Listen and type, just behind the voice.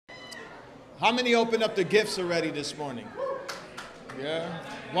How many opened up the gifts already this morning? Yeah?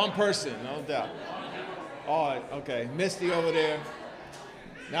 One person, no doubt. Oh, okay. Misty over there.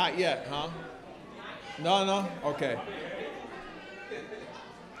 Not yet, huh? No? Okay.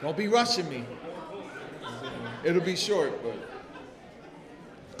 Don't be rushing me. It'll be short, but.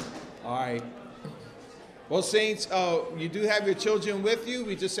 All right. Well, Saints, you do have your children with you.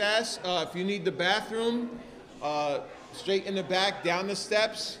 We just asked if you need the bathroom, straight in the back, down the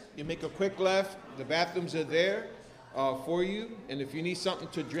steps. You make a quick left. The bathrooms are there for you. And if you need something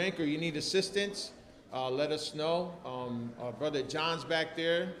to drink or you need assistance, let us know. Brother John's back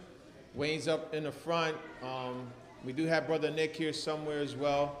there. Wayne's up in the front. We do have Brother Nick here somewhere as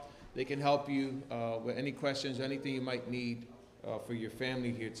well. They can help you with any questions or anything you might need for your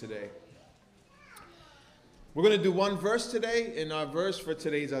family here today. We're going to do one verse today, and our verse for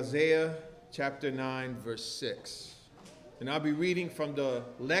today is Isaiah chapter 9, verse 6. And I'll be reading from the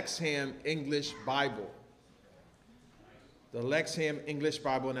Lexham English Bible. The Lexham English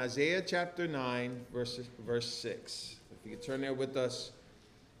Bible in Isaiah chapter 9, verse 6. If you can turn there with us,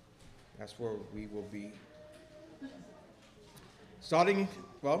 that's where we will be. Starting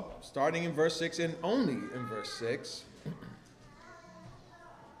in verse 6 and only in verse 6.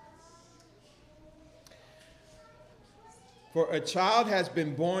 For a child has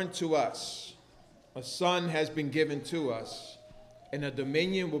been born to us, a son has been given to us, and a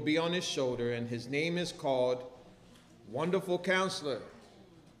dominion will be on his shoulder, and his name is called Wonderful Counselor,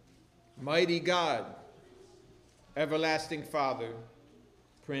 Mighty God, Everlasting Father,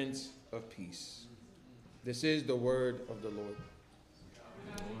 Prince of Peace. This is the word of the Lord.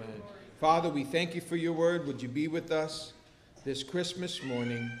 Amen. Father, we thank you for your word. Would you be with us this Christmas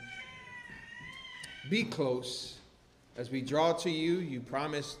morning? Be close. As we draw to you, you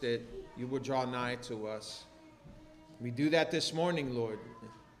promise that you will draw nigh to us. We do that this morning, Lord,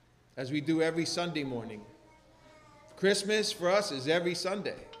 as we do every Sunday morning. Christmas for us is every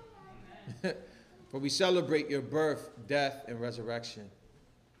Sunday. For we celebrate your birth, death, and resurrection.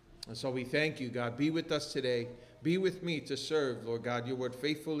 And so we thank you, God. Be with us today. Be with me to serve, Lord God, your word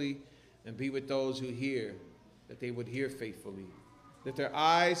faithfully, and be with those who hear, that they would hear faithfully, that their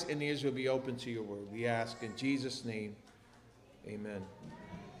eyes and ears will be open to your word. We ask in Jesus' name, amen.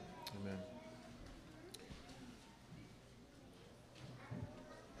 Amen.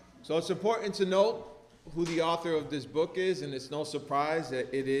 So it's important to note who the author of this book is, and it's no surprise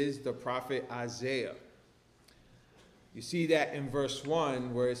that it is the prophet Isaiah. You see that in verse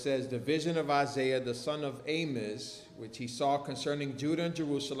 1 where it says, the vision of Isaiah, the son of Amos, which he saw concerning Judah and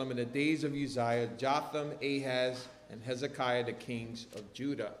Jerusalem in the days of Uzziah, Jotham, Ahaz, and Hezekiah, the kings of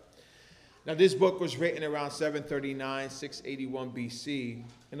Judah. Now, this book was written around 739, 681 BC.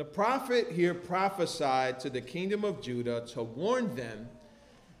 And the prophet here prophesied to the kingdom of Judah to warn them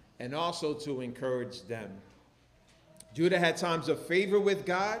and also to encourage them. Judah had times of favor with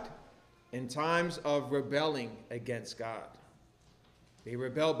God and times of rebelling against God. They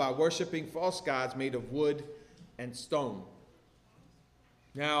rebelled by worshiping false gods made of wood and stone.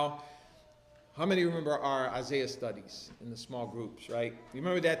 Now, how many remember our Isaiah studies in the small groups, right? You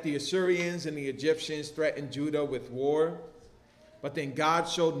remember that the Assyrians and the Egyptians threatened Judah with war, but then God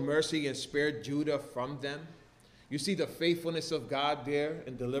showed mercy and spared Judah from them. You see the faithfulness of God there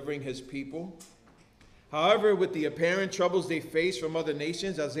in delivering his people. However, with the apparent troubles they faced from other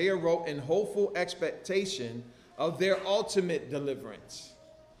nations, Isaiah wrote in hopeful expectation of their ultimate deliverance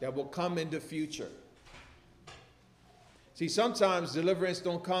that will come in the future. See, sometimes deliverance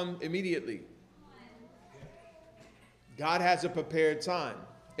don't come immediately. God has a prepared time.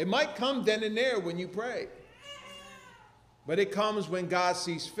 It might come then and there when you pray, but it comes when God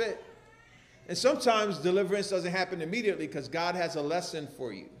sees fit. And sometimes deliverance doesn't happen immediately because God has a lesson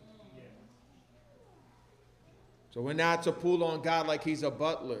for you. So we're not to pull on God like he's a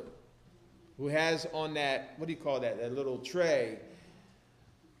butler who has on that, what do you call that, that little tray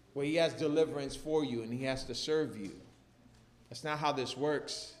where he has deliverance for you and he has to serve you. That's not how this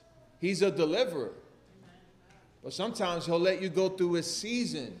works. He's a deliverer. But sometimes he'll let you go through a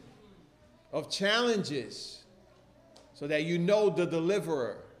season of challenges so that you know the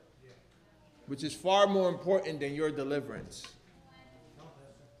deliverer, which is far more important than your deliverance.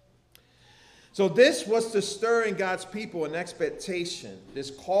 So this was to stir in God's people an expectation,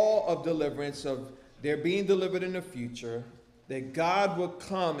 this call of deliverance, of their being delivered in the future, that God would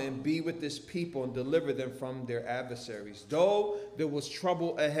come and be with this people and deliver them from their adversaries. Though there was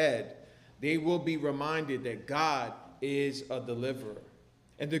trouble ahead, they will be reminded that God is a deliverer.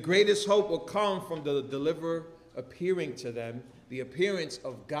 And the greatest hope will come from the deliverer appearing to them, the appearance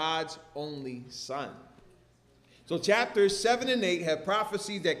of God's only Son. So chapters 7 and 8 have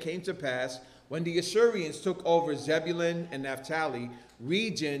prophecies that came to pass when the Assyrians took over Zebulun and Naphtali,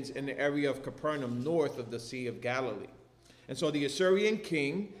 regions in the area of Capernaum north of the Sea of Galilee. And so the Assyrian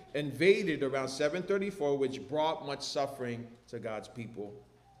king invaded around 734, which brought much suffering to God's people.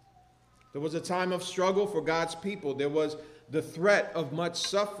 There was a time of struggle for God's people. There was the threat of much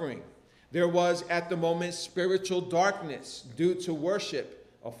suffering. There was, at the moment, spiritual darkness due to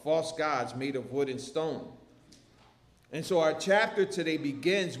worship of false gods made of wood and stone. And so our chapter today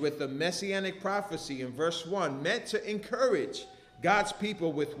begins with a messianic prophecy in verse 1, meant to encourage God's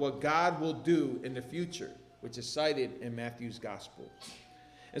people with what God will do in the future, which is cited in Matthew's gospel.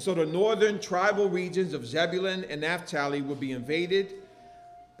 And so the northern tribal regions of Zebulun and Naphtali will be invaded,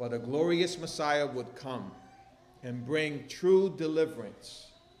 but a glorious Messiah would come and bring true deliverance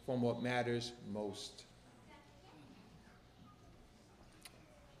from what matters most.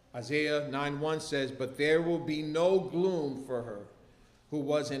 Isaiah 9:1 says, "But there will be no gloom for her who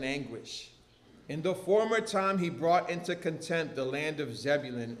was in anguish. In the former time he brought into contempt the land of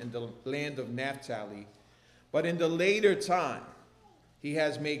Zebulun and the land of Naphtali. But in the later time he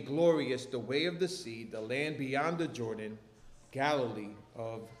has made glorious the way of the sea, the land beyond the Jordan, Galilee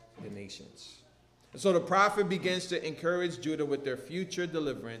of the nations." And so the prophet begins to encourage Judah with their future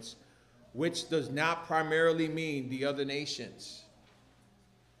deliverance, which does not primarily mean the other nations,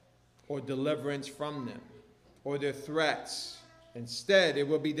 or deliverance from them, or their threats. Instead, it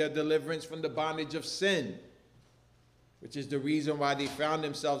will be their deliverance from the bondage of sin, which is the reason why they found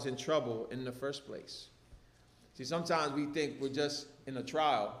themselves in trouble in the first place. See, sometimes we think we're just in a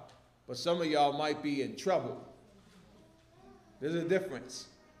trial, but some of y'all might be in trouble. There's a difference.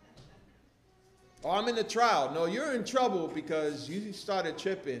 Oh, I'm in a trial. No, you're in trouble because you started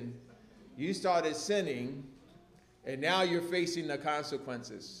tripping, you started sinning, and now you're facing the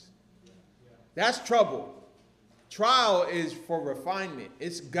consequences. That's trouble. Trial is for refinement.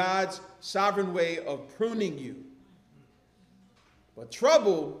 It's God's sovereign way of pruning you. But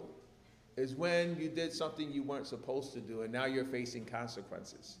trouble is when you did something you weren't supposed to do, and now you're facing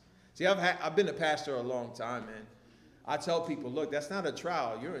consequences. See, I've been a pastor a long time, man. I tell people, look, that's not a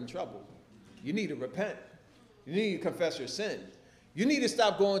trial. You're in trouble. You need to repent. You need to confess your sin. You need to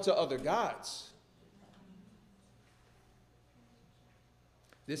stop going to other gods.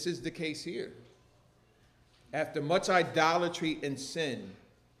 This is the case here. After much idolatry and sin,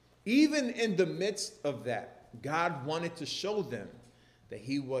 even in the midst of that, God wanted to show them that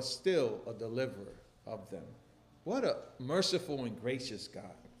he was still a deliverer of them. What a merciful and gracious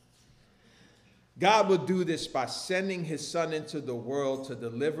God. God would do this by sending his son into the world to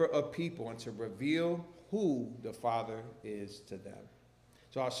deliver a people and to reveal who the Father is to them.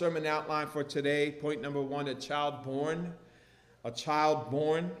 So our sermon outline for today, point number 1, a child born. A child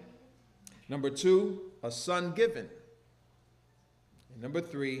born. Number 2, a son given. And number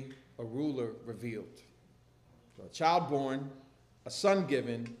 3, a ruler revealed. So a child born, a son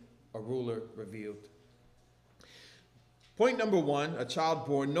given, a ruler revealed. Point number 1, a child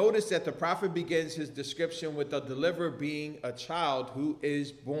born. Notice that the prophet begins his description with the deliverer being a child who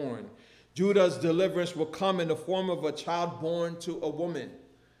is born. Judah's deliverance will come in the form of a child born to a woman.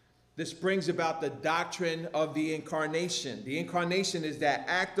 This brings about the doctrine of the incarnation. The incarnation is that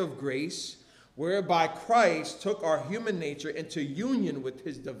act of grace whereby Christ took our human nature into union with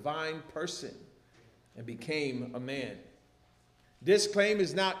his divine person and became a man. This claim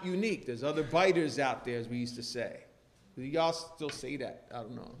is not unique. There's other biters out there, as we used to say. Do y'all still say that? I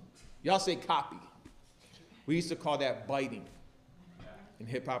don't know. Y'all say copy. We used to call that biting in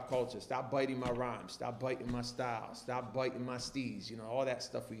hip-hop culture. Stop biting my rhymes. Stop biting my style. Stop biting my steez. You know, all that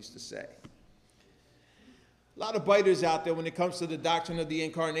stuff we used to say. A lot of biters out there when it comes to the doctrine of the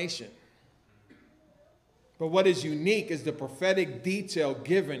incarnation. But what is unique is the prophetic detail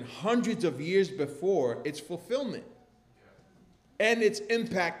given hundreds of years before its fulfillment and its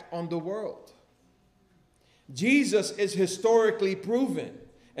impact on the world. Jesus is historically proven,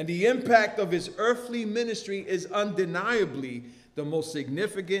 and the impact of his earthly ministry is undeniably the most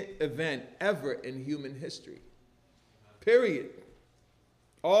significant event ever in human history. Period.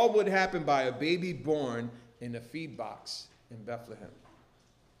 All would happen by a baby born in a feed box in Bethlehem.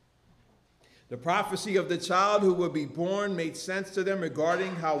 The prophecy of the child who would be born made sense to them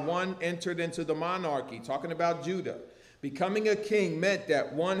regarding how one entered into the monarchy, talking about Judah. Becoming a king meant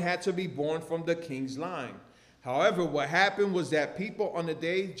that one had to be born from the king's line. However, what happened was that people on the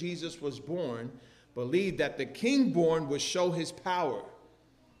day Jesus was born believed that the king born would show his power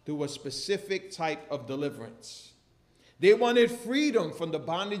through a specific type of deliverance. They wanted freedom from the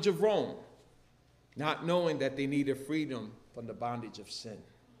bondage of Rome, not knowing that they needed freedom from the bondage of sin.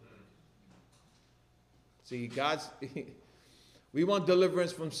 See, we want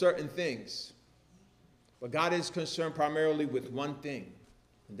deliverance from certain things. But God is concerned primarily with one thing,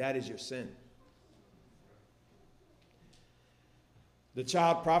 and that is your sin. The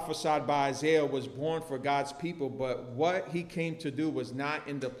child prophesied by Isaiah was born for God's people, but what he came to do was not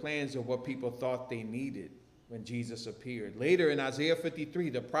in the plans of what people thought they needed when Jesus appeared. Later in Isaiah 53,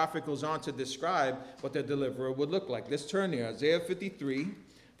 the prophet goes on to describe what the deliverer would look like. Let's turn there. Isaiah 53,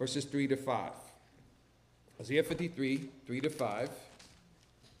 verses 3 to 5. Isaiah 53, 3 to 5.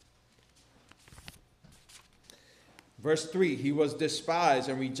 Verse 3, he was despised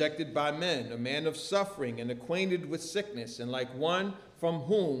and rejected by men, a man of suffering and acquainted with sickness, and like one from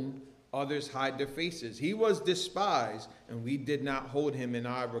whom others hide their faces. He was despised, and we did not hold him in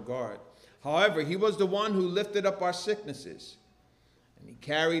our regard. However, he was the one who lifted up our sicknesses, and he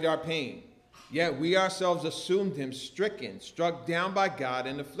carried our pain. Yet we ourselves assumed him stricken, struck down by God,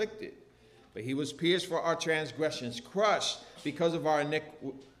 and afflicted. But he was pierced for our transgressions, crushed because of our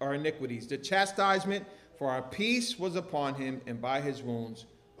iniquities. The chastisement for our peace was upon him, and by his wounds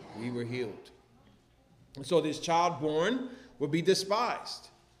we were healed. And so this child born will be despised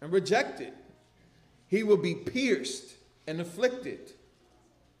and rejected. He will be pierced and afflicted.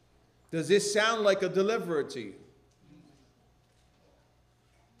 Does this sound like a deliverer to you?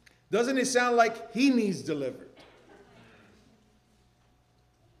 Doesn't it sound like he needs delivered?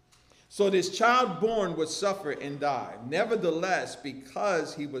 So this child born would suffer and die. Nevertheless,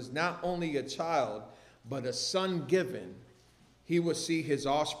 because he was not only a child, but a son given, he would see his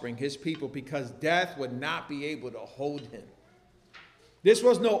offspring, his people, because death would not be able to hold him. This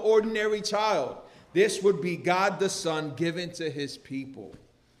was no ordinary child. This would be God the Son given to his people.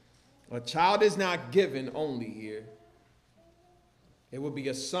 A child is not given only here. It would be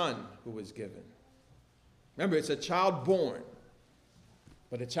a son who was given. Remember, it's a child born.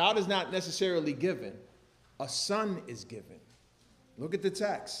 But a child is not necessarily given. A son is given. Look at the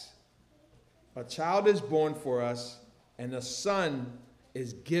text. A child is born for us, and a son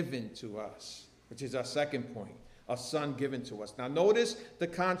is given to us, which is our second point. A son given to us. Now notice the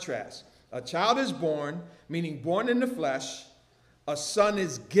contrast. A child is born, meaning born in the flesh. A son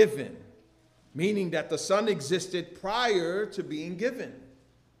is given, meaning that the son existed prior to being given.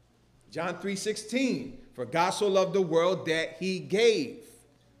 John 3:16, for God so loved the world that he gave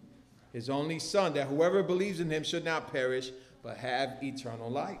his only son, that whoever believes in him should not perish, but have eternal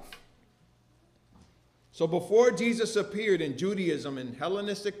life. So before Jesus appeared in Judaism and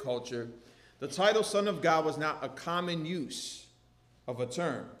Hellenistic culture, the title Son of God was not a common use of a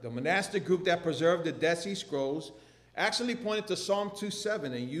term. The monastic group that preserved the Dead Sea Scrolls actually pointed to Psalm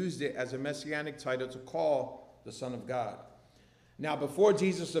 2:7 and used it as a messianic title to call the Son of God. Now, before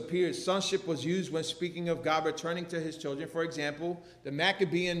Jesus appeared, sonship was used when speaking of God returning to his children. For example, the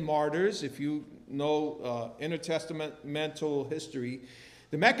Maccabean martyrs, if you know intertestamental history,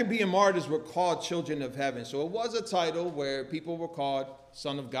 the Maccabean martyrs were called children of heaven. So it was a title where people were called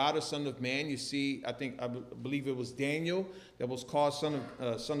Son of God or Son of Man. You see, I believe it was Daniel that was called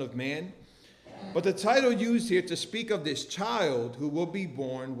Son of Man. But the title used here to speak of this child who will be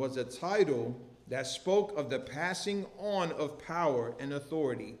born was a title that spoke of the passing on of power and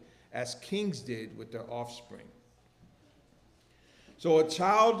authority as kings did with their offspring. So a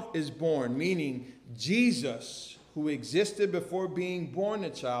child is born, meaning Jesus, who existed before being born a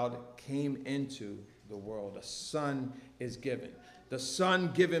child, came into the world. A son is given. The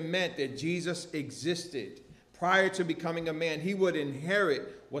son given meant that Jesus existed prior to becoming a man. He would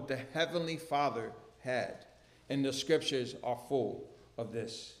inherit what the Heavenly Father had. And the scriptures are full of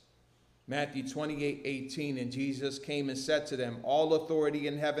this. Matthew 28:18, and Jesus came and said to them, all authority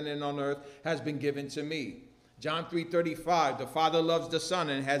in heaven and on earth has been given to me. John 3:35, the Father loves the Son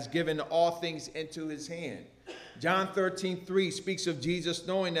and has given all things into his hand. John 13:3 speaks of Jesus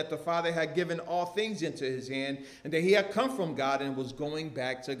knowing that the Father had given all things into his hand and that he had come from God and was going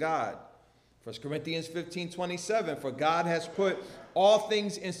back to God. 1 Corinthians 15:27, for God has put all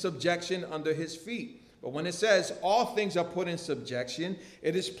things in subjection under his feet. But when it says all things are put in subjection,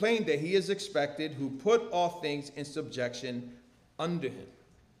 it is plain that he is expected who put all things in subjection under him.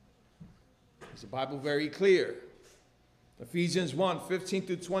 Is the Bible very clear? Ephesians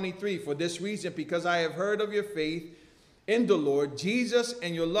 1:15-23, for this reason, because I have heard of your faith in the Lord Jesus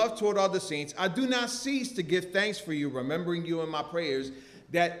and your love toward all the saints, I do not cease to give thanks for you, remembering you in my prayers,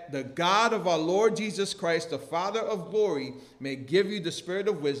 that the God of our Lord Jesus Christ, the Father of glory, may give you the spirit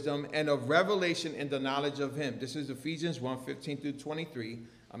of wisdom and of revelation in the knowledge of him. This is Ephesians 1:15-23.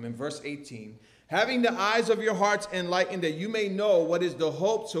 I'm in verse 18. Having the eyes of your hearts enlightened, that you may know what is the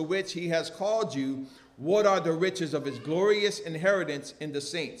hope to which he has called you, what are the riches of his glorious inheritance in the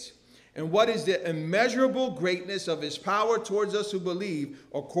saints, And what is the immeasurable greatness of his power towards us who believe,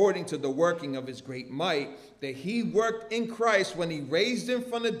 according to the working of his great might, that he worked in Christ when he raised him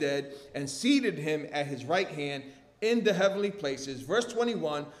from the dead and seated him at his right hand in the heavenly places. Verse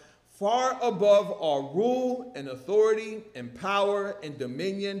 21, far above all rule and authority and power and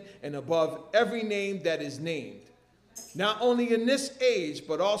dominion and above every name that is named, not only in this age,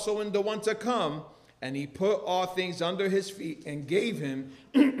 but also in the one to come. And he put all things under his feet and gave him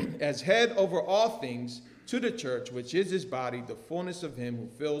as head over all things to the church, which is his body, the fullness of him who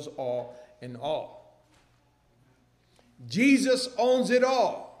fills all in all. Jesus owns it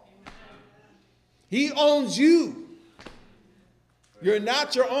all. He owns you. You're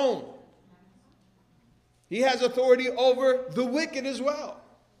not your own. He has authority over the wicked as well.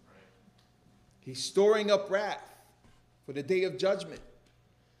 He's storing up wrath for the day of judgment.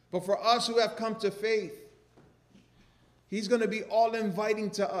 But for us who have come to faith, he's going to be all inviting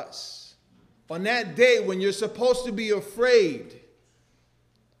to us. On that day when you're supposed to be afraid,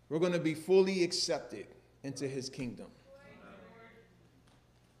 we're going to be fully accepted into his kingdom.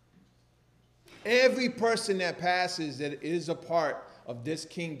 Every person that passes that is a part of this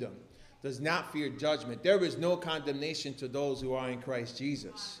kingdom does not fear judgment. There is no condemnation to those who are in Christ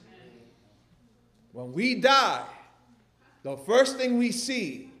Jesus. When we die, the first thing we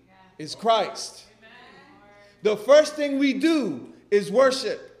see is Christ. The first thing we do is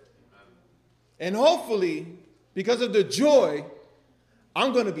worship. And hopefully, because of the joy,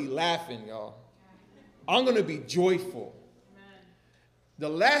 I'm going to be laughing, y'all. I'm going to be joyful. The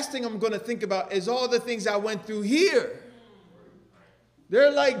last thing I'm going to think about is all the things I went through here.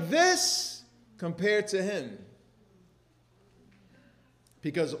 They're like this compared to him.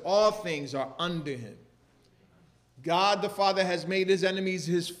 Because all things are under him. God the Father has made his enemies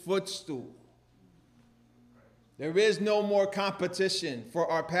his footstool. There is no more competition for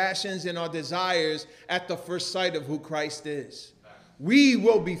our passions and our desires at the first sight of who Christ is. We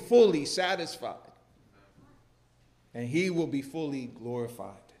will be fully satisfied. And he will be fully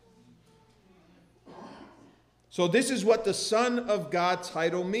glorified. So this is what the Son of God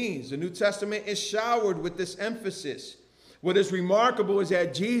title means. The New Testament is showered with this emphasis. What is remarkable is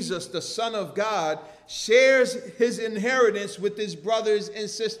that Jesus, the Son of God, shares his inheritance with his brothers and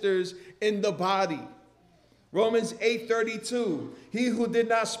sisters in the body. Romans 8:32, he who did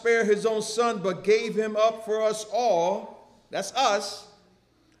not spare his own son but gave him up for us all, that's us,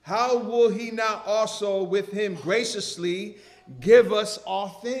 how will he not also with him graciously give us all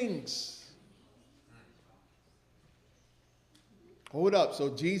things? Hold up,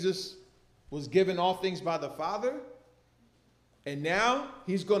 so Jesus was given all things by the Father? And now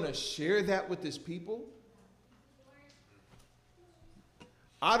he's going to share that with his people?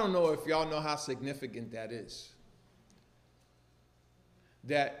 I don't know if y'all know how significant that is.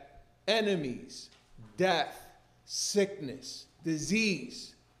 That enemies, death, sickness,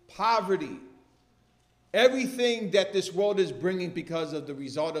 disease, poverty, everything that this world is bringing because of the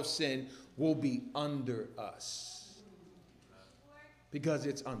result of sin will be under us. Because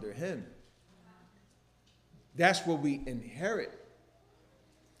it's under him. That's what we inherit.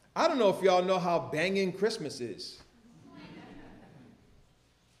 I don't know if y'all know how banging Christmas is.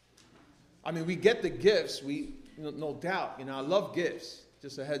 I mean, we get the gifts. No doubt. I love gifts.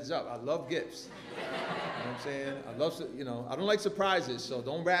 Just a heads up. I love gifts. You know what I'm saying? I don't like surprises, so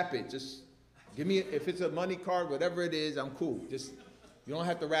don't wrap it. Just give me, if it's a money card, whatever it is, I'm cool. Just, you don't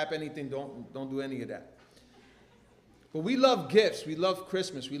have to wrap anything. Don't do any of that. But we love gifts. We love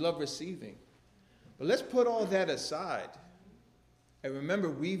Christmas. We love receiving. But let's put all that aside. And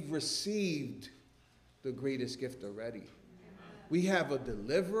remember, we've received the greatest gift already. We have a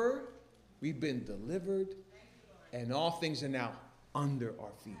deliverer. We've been delivered. And all things are now under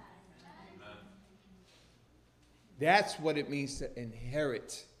our feet. That's what it means to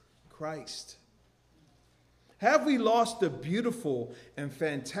inherit Christ. Have we lost the beautiful and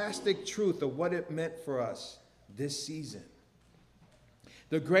fantastic truth of what it meant for us this season?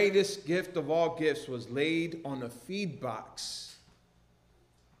 The greatest gift of all gifts was laid on a feed box.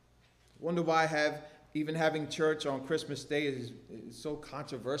 Wonder why even having church on Christmas Day is so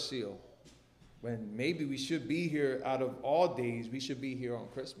controversial, when maybe we should be here out of all days, we should be here on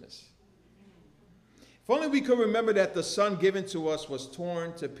Christmas. If only we could remember that the Son given to us was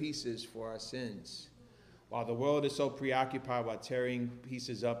torn to pieces for our sins, while the world is so preoccupied with tearing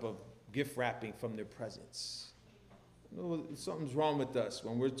pieces up of gift wrapping from their presents. Something's wrong with us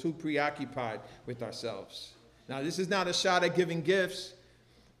when we're too preoccupied with ourselves. Now, this is not a shot at giving gifts,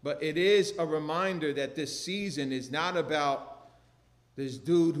 but it is a reminder that this season is not about this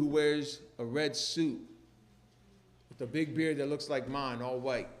dude who wears a red suit with a big beard that looks like mine, all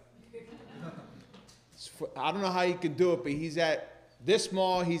white. I don't know how he can do it, but he's at this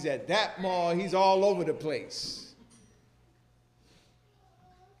mall, he's at that mall, he's all over the place.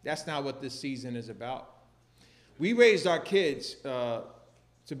 That's not what this season is about. We raised our kids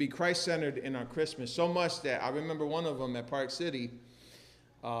to be Christ-centered in our Christmas so much that I remember one of them at Park City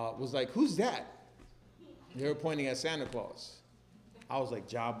was like, "Who's that?" They were pointing at Santa Claus. I was like,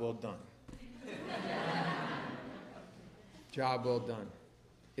 "Job well done." Job well done.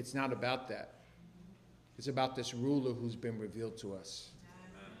 It's not about that. It's about this ruler who's been revealed to us.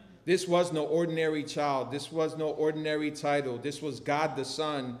 This was no ordinary child. This was no ordinary title. This was God the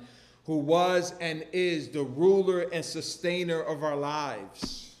Son, who was and is the ruler and sustainer of our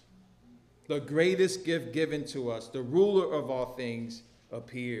lives. The greatest gift given to us, the ruler of all things,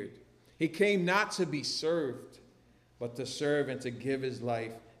 appeared. He came not to be served, but to serve and to give his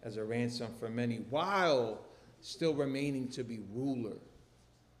life as a ransom for many, while still remaining to be ruler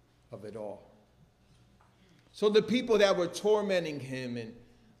of it all. So the people that were tormenting him and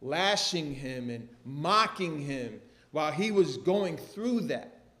lashing him and mocking him while he was going through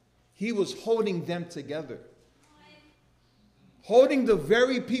that, he was holding them together. Holding the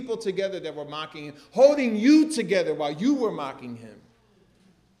very people together that were mocking him. Holding you together while you were mocking him.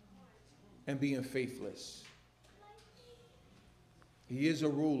 And being faithless. He is a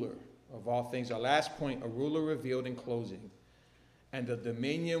ruler of all things. Our last point, a ruler revealed in closing. And the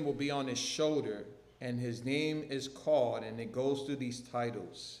dominion will be on his shoulder. And his name is called. And it goes through these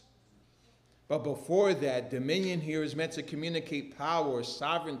titles. But before that, dominion here is meant to communicate power,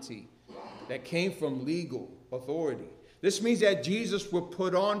 sovereignty that came from legal authority. This means that Jesus would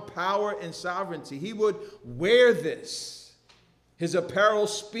put on power and sovereignty. He would wear this. His apparel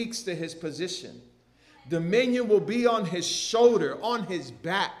speaks to his position. Dominion will be on his shoulder, on his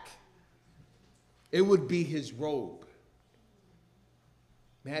back. It would be his robe.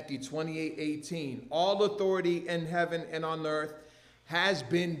 Matthew 28:18. All authority in heaven and on earth has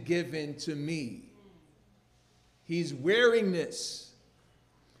been given to me. He's wearing this.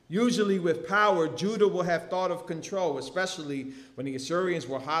 Usually with power, Judah will have thought of control, especially when the Assyrians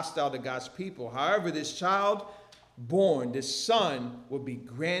were hostile to God's people. However, this child born, this son, will be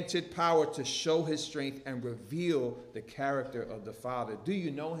granted power to show his strength and reveal the character of the Father. Do you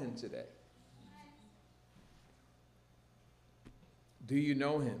know him today? Do you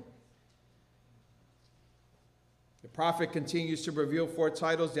know him? The prophet continues to reveal 4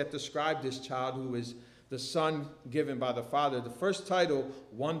 titles that describe this child who is the son given by the Father. The first title,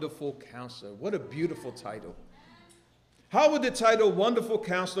 Wonderful Counselor. What a beautiful title. How would the title Wonderful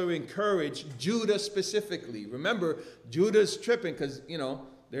Counselor encourage Judah specifically? Remember, Judah's tripping because,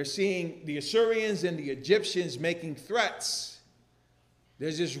 they're seeing the Assyrians and the Egyptians making threats.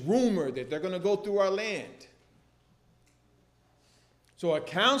 There's this rumor that they're going to go through our land. So a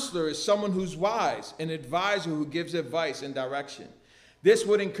counselor is someone who's wise, an advisor who gives advice and direction. This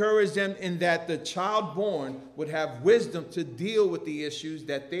would encourage them in that the child born would have wisdom to deal with the issues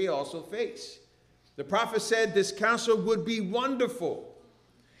that they also face. The prophet said this counselor would be wonderful.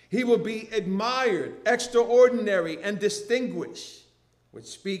 He would be admired, extraordinary, and distinguished, which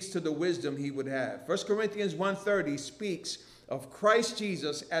speaks to the wisdom he would have. 1 Corinthians 1:30 speaks of Christ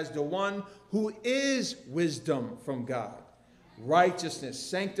Jesus as the one who is wisdom from God, righteousness,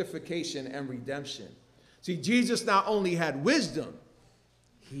 sanctification, and redemption. See, Jesus not only had wisdom,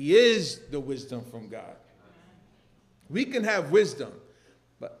 he is the wisdom from God. We can have wisdom,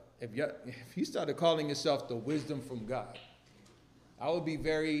 but if you started calling yourself the wisdom from God, I would be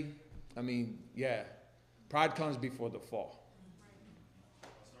pride comes before the fall.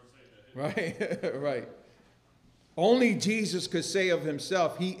 Right? Right. Only Jesus could say of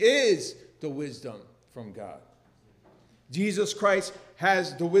himself, he is the wisdom from God. Jesus Christ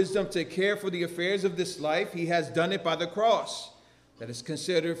has the wisdom to care for the affairs of this life. He has done it by the cross. That is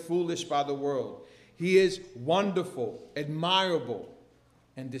considered foolish by the world. He is wonderful, admirable,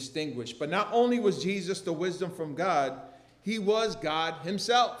 and distinguished. But not only was Jesus the wisdom from God, he was God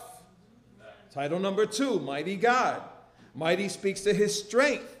himself. Title number 2, Mighty God. Mighty speaks to his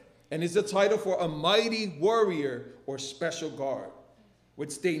strength and is the title for a mighty warrior or special guard,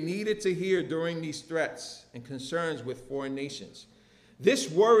 which they needed to hear during these threats and concerns with foreign nations. This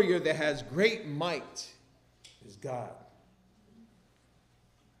warrior that has great might is God.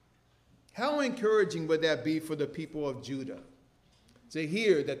 How encouraging would that be for the people of Judah to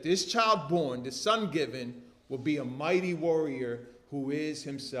hear that this child born, the son given, will be a mighty warrior who is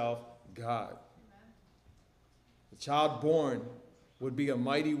himself God. The child born would be a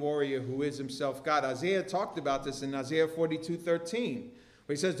mighty warrior who is himself God. Isaiah talked about this in Isaiah 42:13,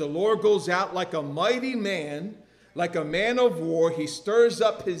 where he says, the Lord goes out like a mighty man, Like a man of war, he stirs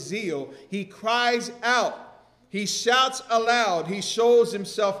up his zeal. He cries out. He shouts aloud. He shows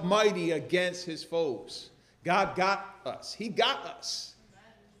himself mighty against his foes. God got us. He got us.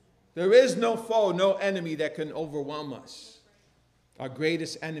 There is no foe, no enemy that can overwhelm us. Our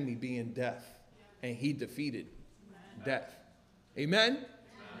greatest enemy being death. And he defeated death. Amen?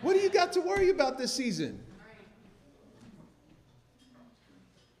 What do you got to worry about this season?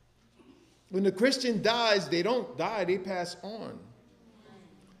 When the Christian dies, they don't die, they pass on.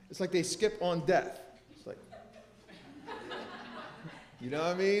 It's like they skip on death. It's like, you know what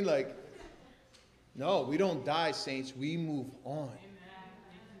I mean? Like, no, we don't die, saints. We move on.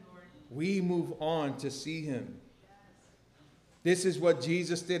 We move on to see him. This is what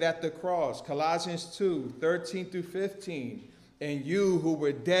Jesus did at the cross. Colossians 2, 13 through 15. And you who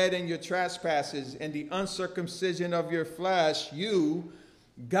were dead in your trespasses and the uncircumcision of your flesh, you,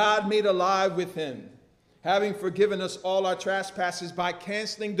 God made alive with him, having forgiven us all our trespasses by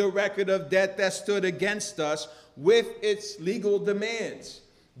canceling the record of debt that stood against us with its legal demands.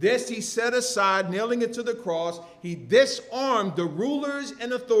 This he set aside, nailing it to the cross. He disarmed the rulers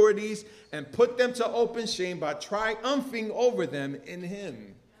and authorities and put them to open shame by triumphing over them in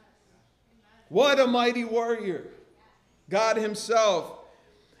him. What a mighty warrior. God himself.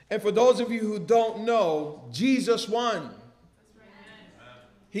 And for those of you who don't know, Jesus won.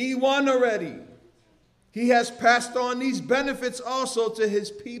 He won already. He has passed on these benefits also to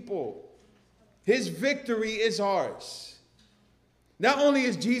his people. His victory is ours. Not only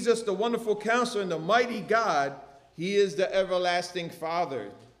is Jesus the wonderful counselor and the mighty God, he is the everlasting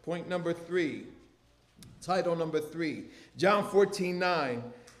Father. Point number 3. Title number 3. John 14:9.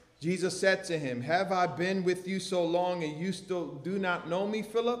 Jesus said to him, have I been with you so long and you still do not know me,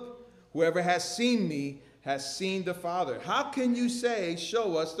 Philip? Whoever has seen me has seen the Father. How can you say,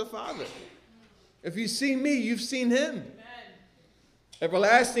 show us the Father? If you've seen me, you've seen him. Amen.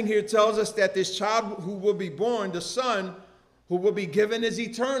 Everlasting here tells us that this child who will be born, the Son who will be given, is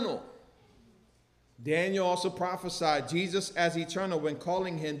eternal. Daniel also prophesied Jesus as eternal when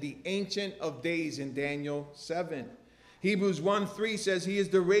calling him the Ancient of Days in Daniel 7. Hebrews 1:3 says he is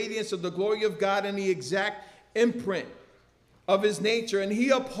the radiance of the glory of God and the exact imprint of his nature, and he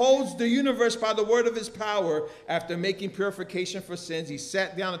upholds the universe by the word of his power. After making purification for sins, he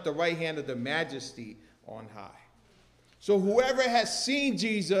sat down at the right hand of the Majesty on high. So whoever has seen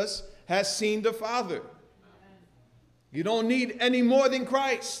Jesus has seen the Father. You don't need any more than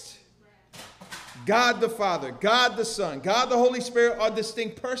Christ. God the Father, God the Son, God the Holy Spirit are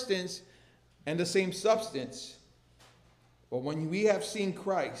distinct persons and the same substance. But when we have seen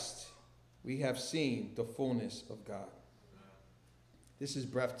Christ, we have seen the fullness of God. This is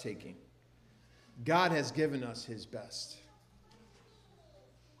breathtaking. God has given us his best.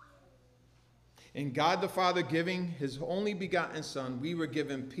 In God the Father giving his only begotten Son, we were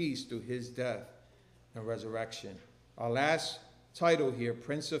given peace through his death and resurrection. Our last title here,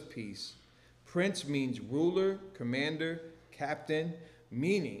 Prince of Peace. Prince means ruler, commander, captain,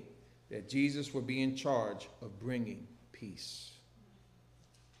 meaning that Jesus will be in charge of bringing peace.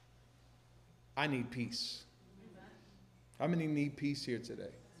 I need peace. How many need peace here today?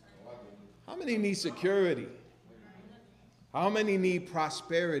 How many need security? How many need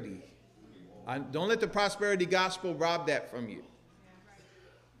prosperity? Don't let the prosperity gospel rob that from you.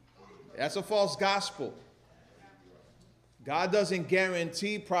 That's a false gospel. God doesn't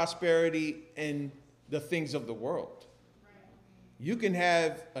guarantee prosperity in the things of the world. You can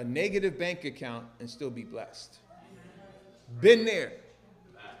have a negative bank account and still be blessed. Been there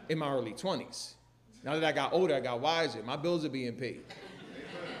in my early 20s. Now that I got older, I got wiser. My bills are being paid.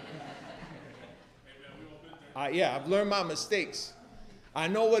 I've learned my mistakes. I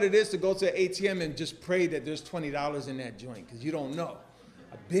know what it is to go to an ATM and just pray that there's $20 in that joint, because you don't know.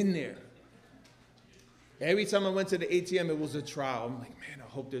 I've been there. Every time I went to the ATM, it was a trial. I'm like, man, I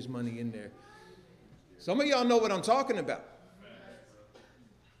hope there's money in there. Some of y'all know what I'm talking about.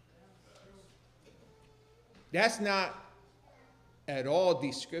 That's not at all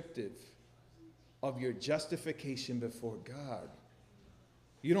descriptive of your justification before God.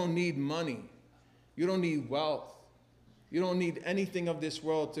 You don't need money. You don't need wealth. You don't need anything of this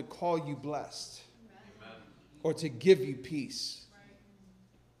world to call you blessed. Amen. Or to give you peace. Right.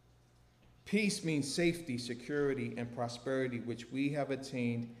 Peace means safety, security, and prosperity, which we have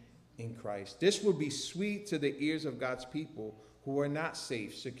attained in Christ. This will be sweet to the ears of God's people who are not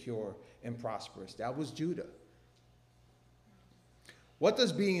safe, secure, and prosperous. That was Judah. What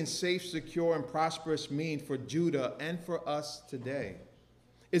does being safe, secure, and prosperous mean for Judah and for us today?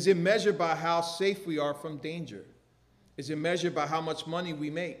 Is it measured by how safe we are from danger? Is it measured by how much money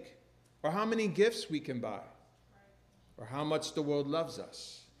we make or how many gifts we can buy? or how much the world loves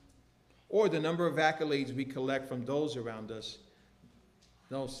us, or the number of accolades we collect from those around us.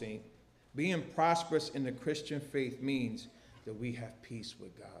 No, saint. Being prosperous in the Christian faith means that we have peace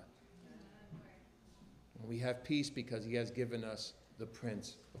with God. And we have peace because he has given us the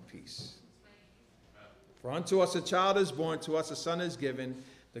Prince of Peace. For unto us a child is born, to us a son is given.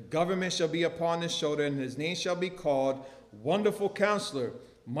 The government shall be upon his shoulder, and his name shall be called Wonderful Counselor,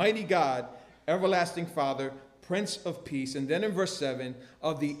 Mighty God, Everlasting Father, Prince of Peace. And then in verse 7,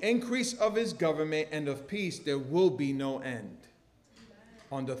 of the increase of his government and of peace there will be no end.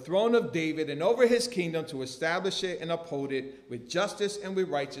 On the throne of David and over his kingdom, to establish it and uphold it with justice and with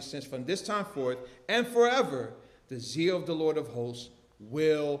righteousness from this time forth and forever. The zeal of the Lord of hosts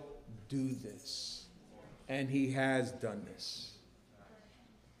will do this. And he has done this.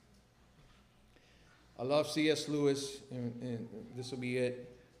 I love C.S. Lewis, and this will be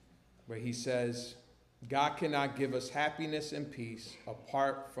it, where he says, God cannot give us happiness and peace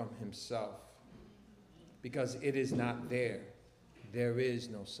apart from himself, because it is not there. There is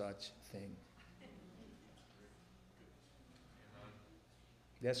no such thing.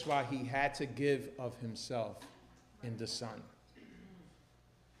 That's why he had to give of himself in the Son,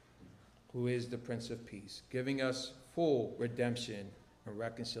 who is the Prince of Peace, giving us full redemption and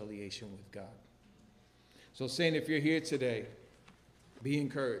reconciliation with God. So, saint, if you're here today, be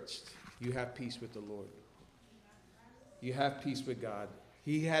encouraged. You have peace with the Lord. You have peace with God.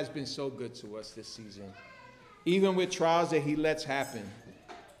 He has been so good to us this season. Even with trials that he lets happen,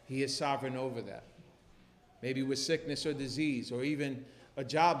 he is sovereign over that. Maybe with sickness or disease or even a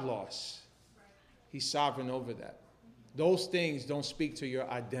job loss, he's sovereign over that. Those things don't speak to your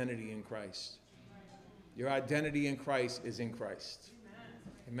identity in Christ. Your identity in Christ is in Christ.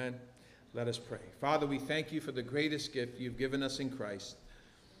 Amen. Let us pray. Father, we thank you for the greatest gift you've given us in Christ.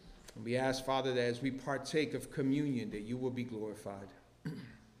 And we ask, Father, that as we partake of communion, that you will be glorified.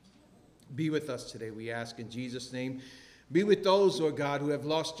 Be with us today, we ask in Jesus' name. Be with those, Lord God, who have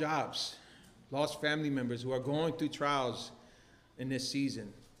lost jobs, lost family members, who are going through trials in this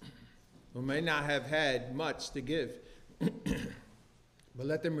season, who may not have had much to give. But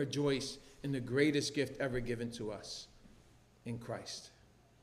let them rejoice in the greatest gift ever given to us, in Christ.